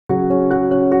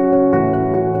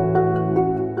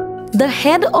the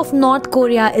head of North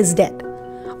Korea is dead.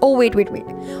 Oh, wait.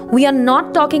 We are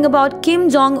not talking about Kim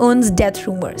Jong-un's death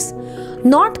rumors.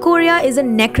 North Korea is a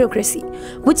necrocracy,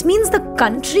 which means the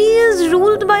country is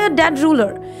ruled by a dead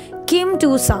ruler, Kim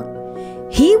Il-sung.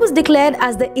 He was declared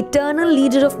as the eternal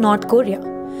leader of North Korea.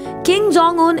 Kim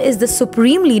Jong-un is the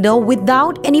supreme leader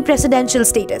without any presidential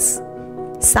status.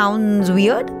 Sounds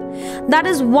weird? That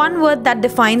is one word that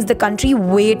defines the country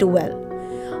way too well.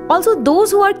 Also,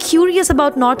 those who are curious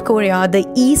about North Korea, the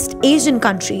East Asian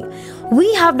country,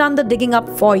 we have done the digging up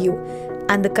for you.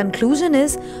 And the conclusion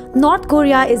is, North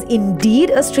Korea is indeed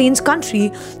a strange country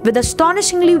with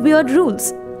astonishingly weird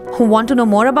rules. Want to know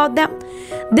more about them?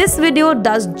 This video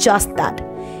does just that.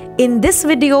 In this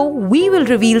video, we will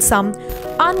reveal some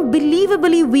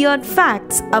unbelievably weird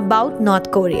facts about North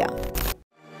Korea.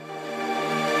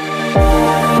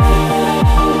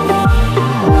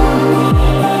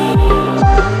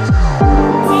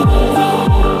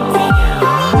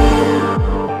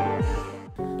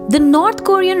 The North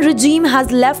Korean regime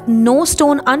has left no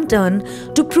stone unturned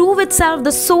to prove itself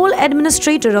the sole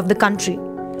administrator of the country.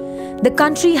 The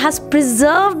country has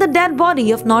preserved the dead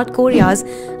body of North Korea's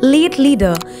late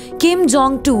leader, Kim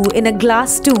Jong-il, in a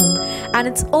glass tomb, and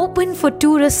it's open for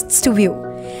tourists to view.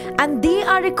 And they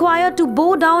are required to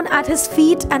bow down at his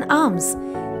feet and arms.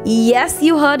 Yes,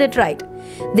 you heard it right.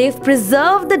 They've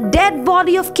preserved the dead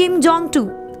body of Kim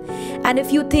Jong-il. And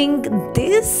if you think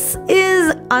this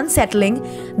is unsettling,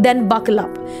 then buckle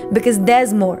up, because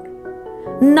there's more.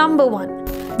 Number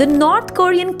 1. The North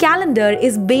Korean calendar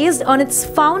is based on its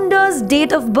founder's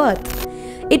date of birth.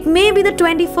 It may be the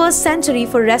 21st century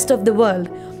for rest of the world,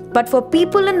 but for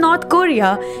people in North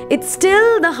Korea, it's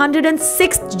still the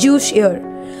 106th Juche year.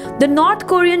 The North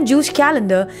Korean Juche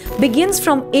calendar begins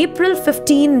from April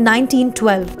 15,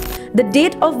 1912, the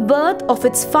date of birth of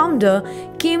its founder,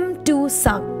 Kim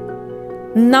Il-sung.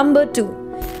 Number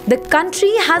 2. The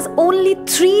country has only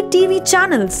 3 TV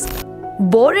channels.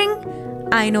 Boring?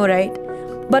 I know, right?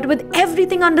 But with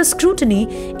everything under scrutiny,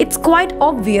 it's quite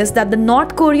obvious that the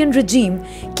North Korean regime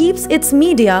keeps its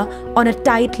media on a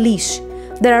tight leash.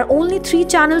 There are only 3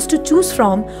 channels to choose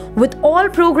from, with all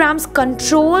programs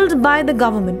controlled by the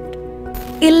government.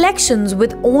 Elections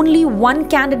with only 1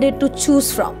 candidate to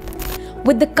choose from.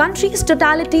 With the country's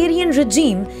totalitarian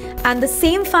regime and the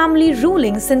same family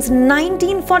ruling since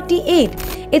 1948,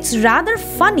 it's rather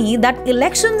funny that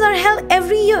elections are held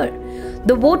every year.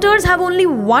 The voters have only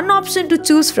one option to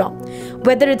choose from,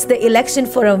 whether it's the election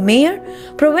for a mayor,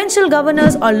 provincial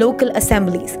governors, or local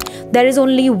assemblies. There is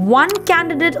only one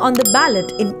candidate on the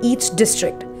ballot in each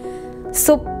district.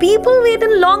 So people wait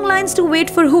in long lines to wait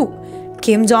for who?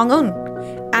 Kim Jong-un.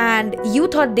 And you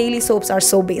thought daily soaps are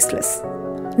so baseless.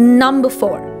 Number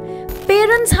 4.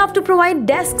 Parents have to provide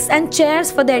desks and chairs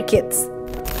for their kids.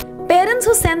 Parents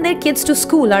who send their kids to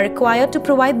school are required to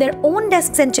provide their own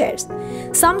desks and chairs.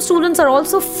 Some students are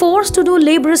also forced to do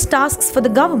laborious tasks for the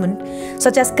government,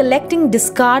 such as collecting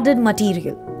discarded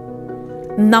material.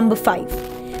 Number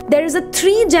 5. There is a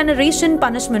 3-generation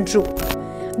punishment rule.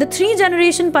 The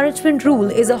 3-generation punishment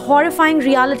rule is a horrifying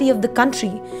reality of the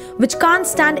country, which can't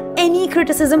stand any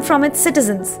criticism from its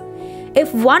citizens.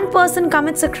 If one person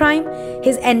commits a crime,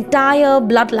 his entire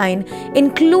bloodline,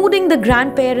 including the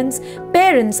grandparents,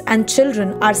 parents, and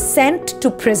children, are sent to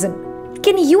prison.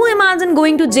 Can you imagine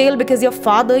going to jail because your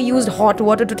father used hot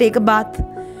water to take a bath?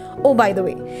 Oh, by the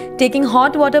way, taking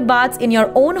hot water baths in your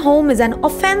own home is an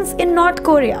offense in North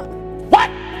Korea.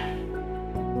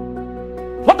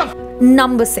 What the?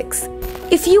 Number 6.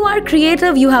 If you are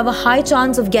creative, you have a high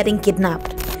chance of getting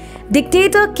kidnapped.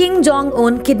 Dictator Kim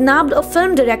Jong-un kidnapped a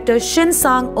film director Shin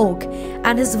Sang-ok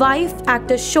and his wife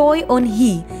actor Choi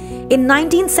Eun-hee in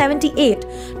 1978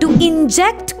 to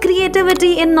inject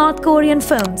creativity in North Korean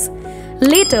films.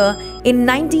 Later, in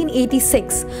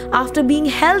 1986, after being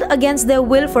held against their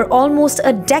will for almost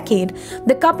a decade,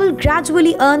 the couple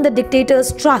gradually earned the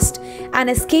dictator's trust and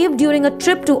escaped during a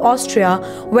trip to Austria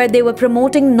where they were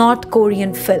promoting North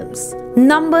Korean films.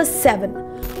 Number 7.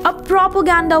 A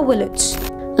propaganda village.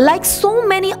 Like so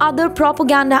many other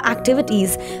propaganda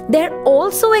activities, there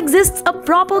also exists a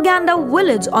propaganda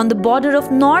village on the border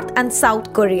of North and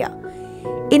South Korea.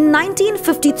 In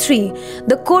 1953,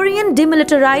 the Korean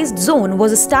Demilitarized Zone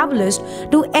was established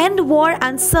to end war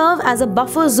and serve as a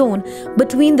buffer zone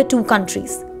between the two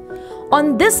countries.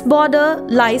 On this border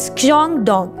lies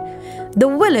Gyeongdong, the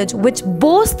village which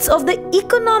boasts of the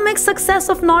economic success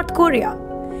of North Korea.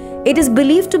 It is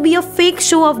believed to be a fake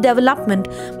show of development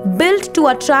built to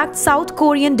attract South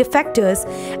Korean defectors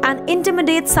and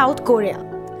intimidate South Korea.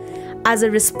 As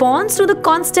a response to the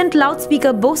constant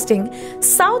loudspeaker boasting,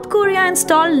 South Korea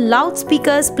installed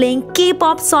loudspeakers playing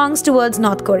K-pop songs towards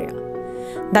North Korea.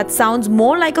 That sounds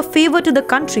more like a favor to the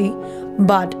country,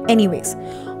 but anyways,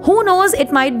 who knows,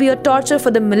 it might be a torture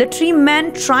for the military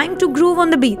men trying to groove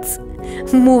on the beats.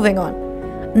 Moving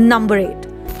on. Number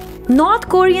 8. North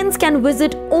Koreans can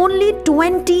visit only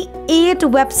 28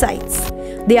 websites.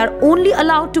 They are only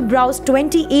allowed to browse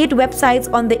 28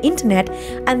 websites on the internet,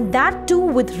 and that too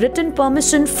with written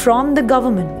permission from the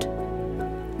government.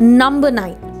 Number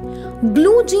 9.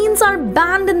 Blue jeans are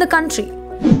banned in the country.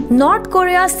 North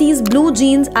Korea sees blue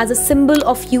jeans as a symbol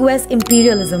of US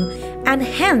imperialism and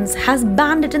hence has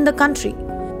banned it in the country.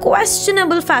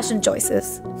 Questionable fashion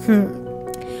choices.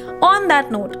 On that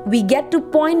note, we get to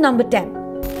point number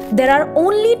 10. There are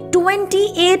only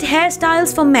 28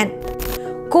 hairstyles for men.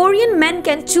 Korean men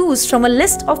can choose from a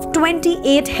list of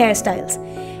 28 hairstyles.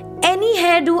 Any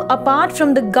hairdo apart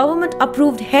from the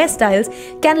government-approved hairstyles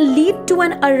can lead to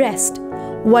an arrest,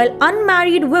 while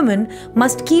unmarried women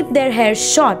must keep their hair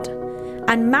short,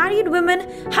 and married women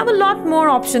have a lot more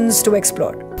options to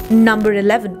explore. Number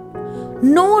 11.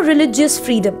 No religious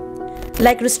freedom.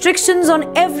 Like restrictions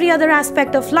on every other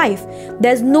aspect of life,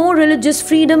 there's no religious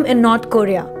freedom in North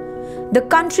Korea. The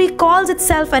country calls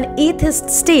itself an atheist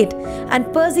state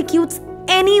and persecutes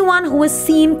anyone who is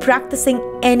seen practicing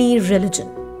any religion.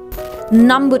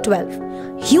 Number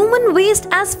 12. Human waste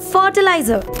as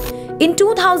fertilizer. In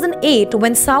 2008,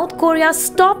 when South Korea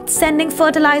stopped sending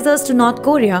fertilizers to North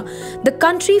Korea, the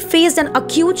country faced an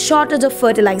acute shortage of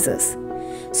fertilizers.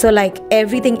 So like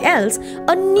everything else,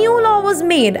 a new law was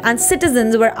made and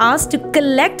citizens were asked to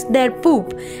collect their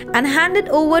poop and hand it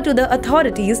over to the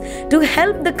authorities to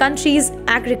help the country's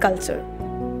agriculture.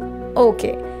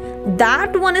 Okay,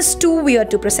 that one is too weird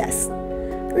to process.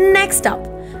 Next up,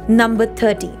 number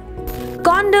 13.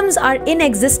 Condoms are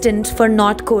inexistent for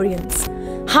North Koreans.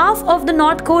 Half of the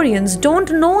North Koreans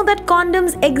don't know that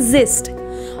condoms exist.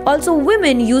 Also,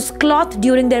 women use cloth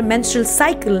during their menstrual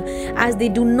cycle as they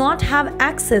do not have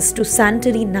access to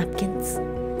sanitary napkins.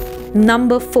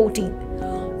 Number 14.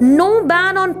 No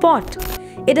ban on pot.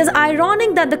 It is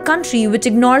ironic that the country, which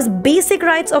ignores basic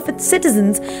rights of its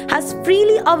citizens, has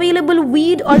freely available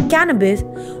weed or cannabis,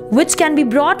 which can be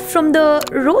brought from the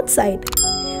roadside.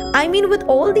 I mean, with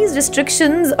all these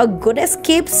restrictions, a good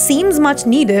escape seems much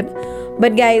needed.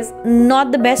 But guys,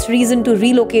 not the best reason to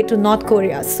relocate to North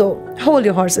Korea, so hold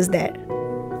your horses there.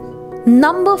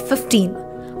 Number 15.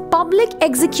 Public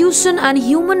execution and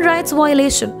human rights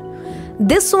violation.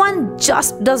 This one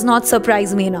just does not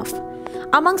surprise me enough.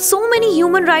 Among so many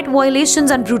human rights violations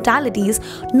and brutalities,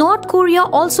 North Korea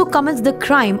also commits the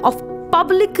crime of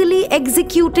publicly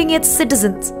executing its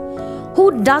citizens.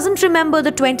 Who doesn't remember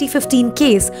the 2015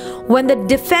 case when the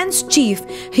defense chief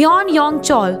Hyun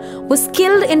Yong-chol was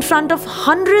killed in front of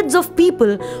hundreds of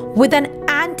people with an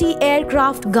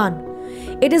anti-aircraft gun?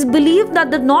 It is believed that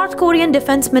the North Korean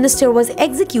defense minister was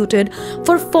executed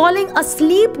for falling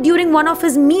asleep during one of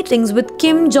his meetings with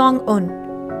Kim Jong-un.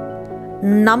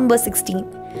 Number 16.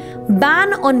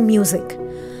 Ban on music.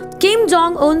 Kim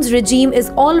Jong-un's regime is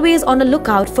always on the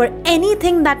lookout for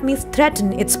anything that may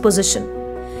threaten its position.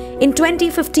 In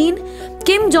 2015,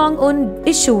 Kim Jong-un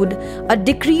issued a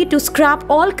decree to scrap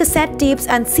all cassette tapes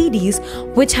and CDs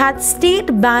which had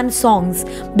state-banned songs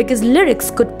because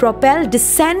lyrics could propel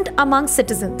dissent among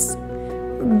citizens.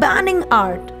 Banning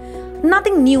art.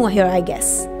 Nothing new here, I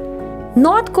guess.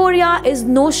 North Korea is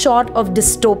no short of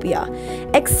dystopia,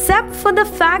 except for the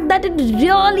fact that it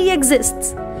really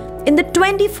exists. In the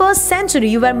 21st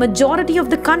century, where majority of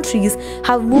the countries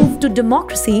have moved to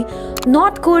democracy,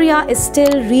 North Korea is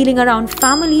still reeling around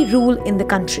family rule in the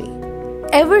country.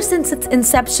 Ever since its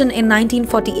inception in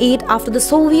 1948, after the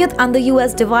Soviet and the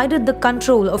US divided the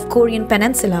control of Korean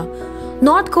peninsula,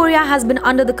 North Korea has been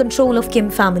under the control of Kim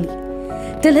family.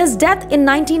 Till his death in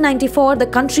 1994, the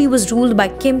country was ruled by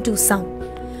Kim Il-sung.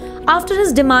 After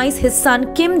his demise, his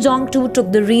son Kim Jong-il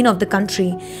took the reign of the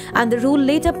country, and the rule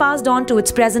later passed on to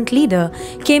its present leader,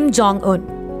 Kim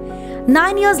Jong-un.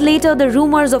 9 years later, the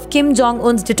rumors of Kim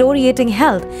Jong-un's deteriorating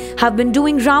health have been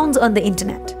doing rounds on the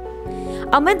internet.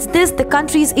 Amidst this, the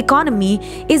country's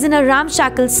economy is in a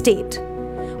ramshackle state,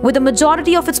 with a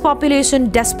majority of its population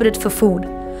desperate for food.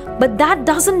 But that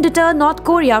doesn't deter North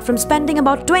Korea from spending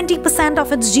about 20%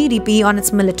 of its GDP on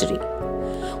its military.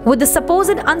 With the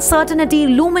supposed uncertainty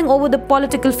looming over the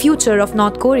political future of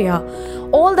North Korea,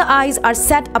 all the eyes are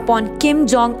set upon Kim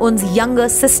Jong-un's younger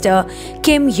sister,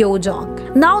 Kim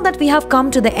Hyo-jong. Now that we have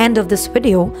come to the end of this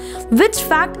video, which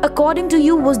fact according to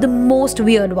you was the most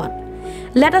weird one?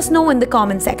 Let us know in the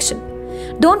comment section.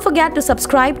 Don't forget to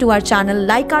subscribe to our channel,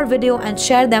 like our video and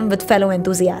share them with fellow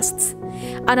enthusiasts.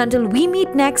 And until we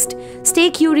meet next, stay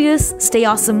curious, stay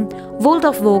awesome. Volt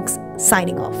of Vokes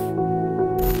signing off.